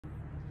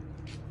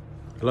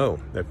Hello,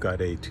 I've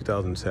got a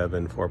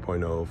 2007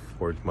 4.0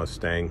 Ford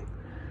Mustang.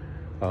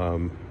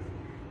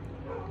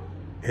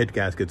 Head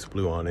gaskets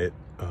blew on it,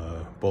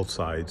 both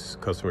sides.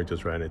 Customer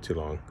just ran it too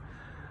long.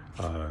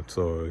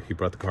 So he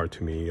brought the car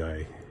to me.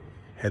 I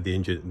had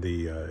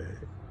the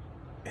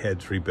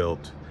heads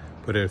rebuilt,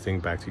 put everything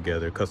back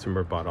together.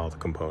 Customer bought all the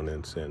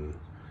components, and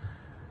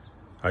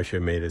I should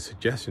have made a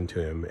suggestion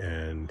to him,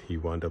 and he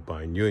wound up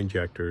buying new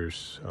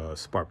injectors,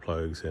 spark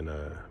plugs, and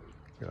a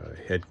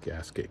head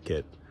gasket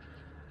kit.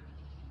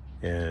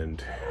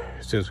 And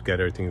as soon as we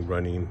got everything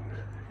running,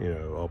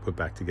 all put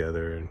back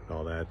together and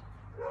all that,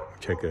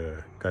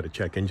 got to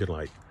check engine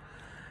light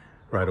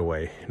right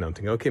away. And I'm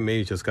thinking, okay,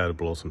 maybe just got to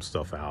blow some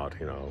stuff out,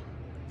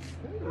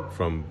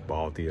 from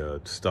all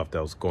the stuff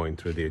that was going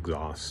through the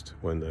exhaust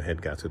when the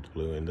head gaskets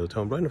blew. And they'll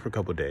tell him run it for a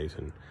couple of days,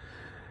 and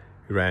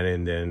he ran it,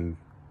 and then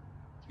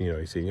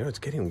he said, it's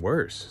getting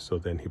worse. So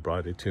then he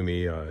brought it to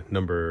me,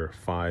 number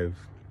 5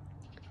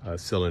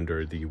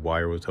 cylinder. The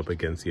wire was up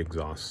against the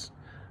exhaust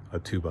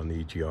tube on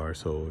the EGR,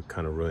 so it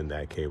kind of ruined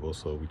that cable.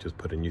 So we just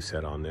put a new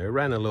set on there. It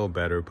ran a little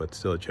better, but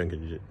still a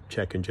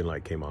check engine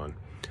light came on.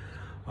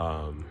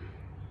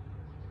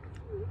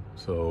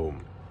 So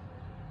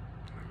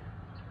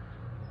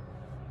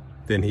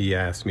then he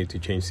asked me to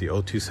change the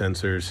O2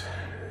 sensors,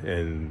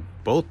 and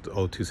both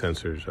O2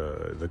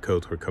 sensors, the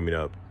codes were coming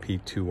up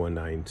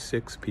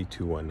P2196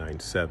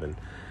 P2197, and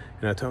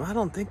I told him I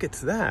don't think it's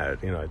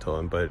that. I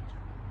told him, but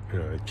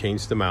I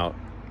changed them out.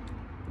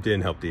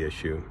 Didn't help the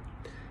issue.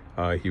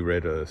 He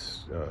read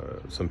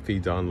some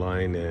feeds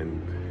online,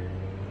 and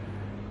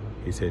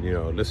he said,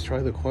 let's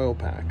try the coil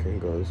pack. And he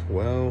goes,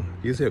 well,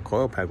 usually a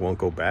coil pack won't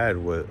go bad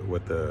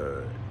with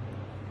the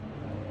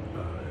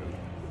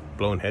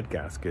blown head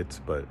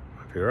gaskets, but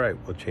if you're right,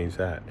 we'll change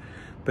that.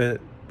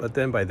 But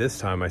then by this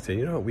time I said,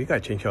 we got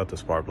to change out the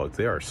spark plugs.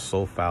 They are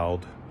so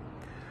fouled.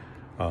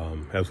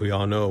 As we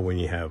all know, when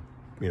you have,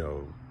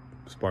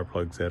 spark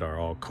plugs that are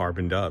all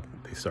carboned up,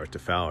 they start to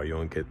foul. You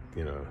don't get,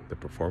 the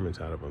performance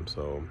out of them.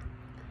 So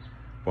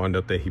wound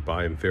up that he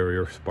bought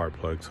inferior spark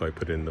plugs, so I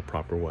put in the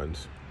proper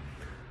ones.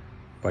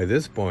 By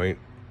this point,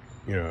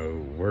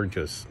 we're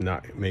just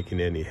not making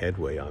any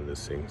headway on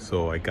this thing.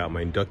 So I got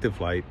my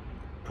inductive light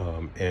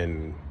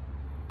and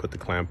put the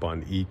clamp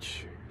on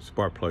each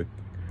spark plug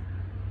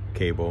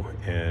cable,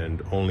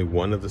 and only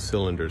one of the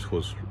cylinders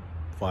was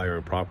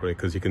firing properly,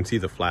 because you can see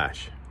the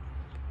flash.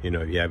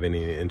 If you have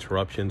any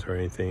interruptions or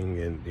anything,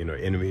 and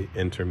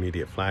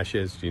intermediate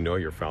flashes,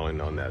 you're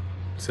fouling on that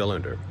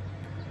cylinder.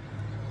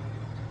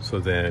 So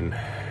then,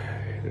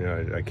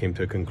 I came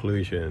to a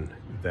conclusion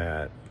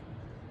that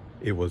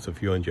it was the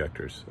fuel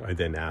injectors. I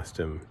then asked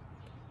him,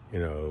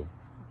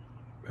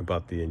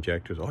 about the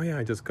injectors. Oh yeah,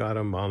 I just got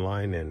them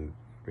online, and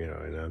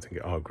and I was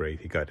thinking, oh great,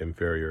 he got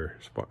inferior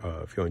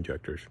fuel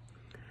injectors.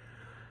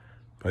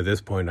 By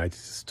this point, I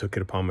just took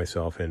it upon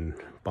myself and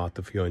bought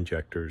the fuel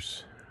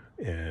injectors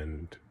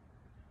and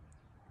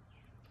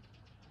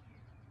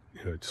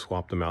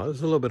swapped them out. It was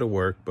a little bit of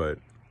work, but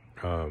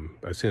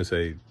as soon as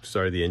I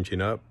started the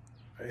engine up,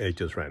 it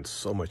just ran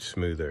so much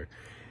smoother.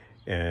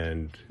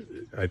 And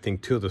I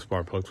think 2 of the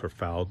spark plugs were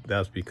fouled.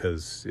 That's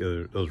because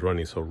it was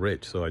running so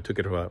rich. So I took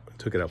it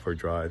out for a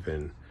drive,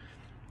 and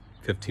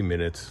 15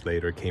 minutes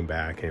later came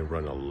back, and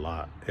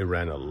it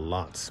ran a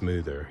lot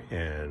smoother.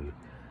 And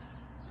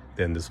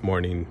then this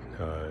morning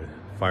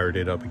fired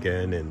it up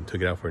again and took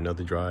it out for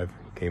another drive,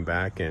 came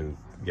back, and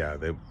yeah,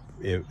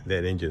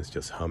 that engine's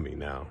just humming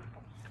now.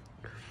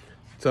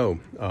 So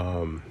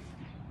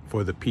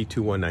for the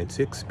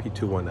P2196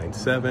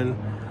 P2197,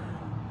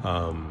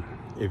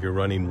 if you're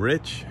running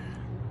rich,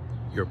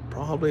 you're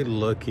probably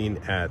looking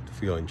at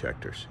fuel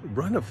injectors.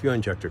 Run a fuel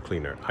injector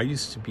cleaner. I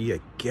used to be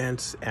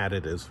against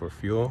additives for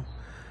fuel,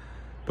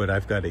 but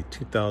I've got a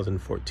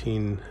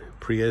 2014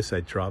 Prius.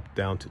 I dropped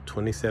down to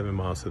 27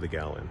 miles to the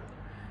gallon.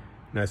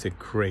 And I said,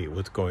 great,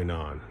 what's going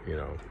on?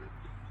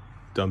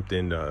 Dumped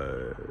in,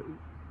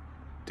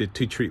 did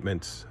 2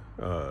 treatments,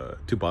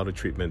 2 bottle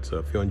treatments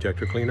of fuel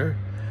injector cleaner.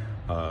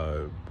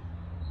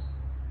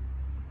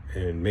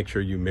 And make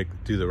sure you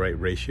do the right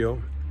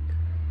ratio,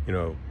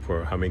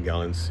 for how many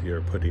gallons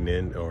you're putting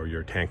in, or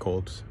your tank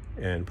holds,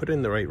 and put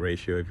in the right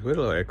ratio. If you put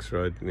a little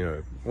extra,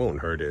 it won't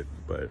hurt it,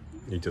 but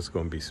you're just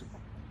going to be,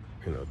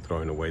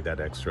 throwing away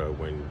that extra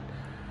when,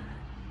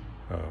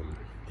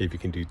 if you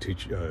can do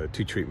 2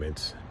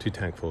 treatments, 2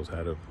 tankfuls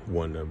out of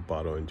 1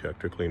 bottle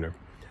injector cleaner.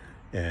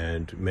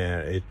 And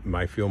man,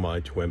 my fuel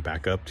mileage went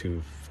back up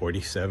to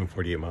 47,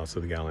 48 miles to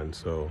the gallon.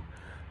 So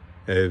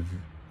if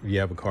you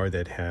have a car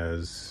that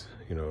has,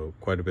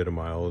 quite a bit of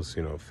miles,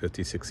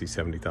 50, 60,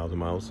 70,000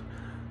 miles,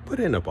 put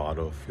in a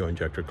bottle of fuel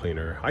injector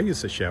cleaner. I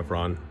use a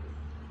Chevron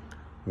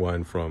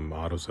one from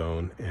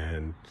AutoZone,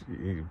 and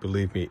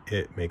believe me,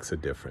 it makes a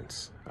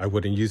difference. I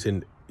wouldn't use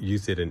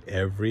it in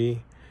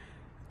every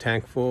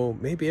tank full,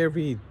 maybe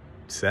every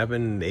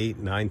 7, 8,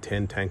 9,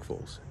 10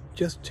 tankfuls,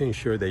 just to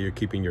ensure that you're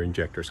keeping your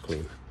injectors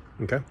clean.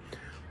 Okay,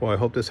 well, I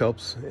hope this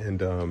helps,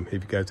 and if you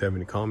guys have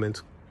any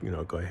comments,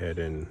 go ahead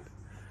and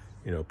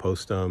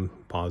post them,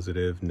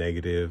 positive,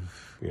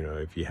 negative.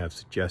 If you have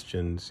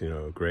suggestions,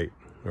 great.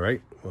 All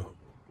right. Well,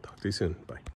 talk to you soon. Bye.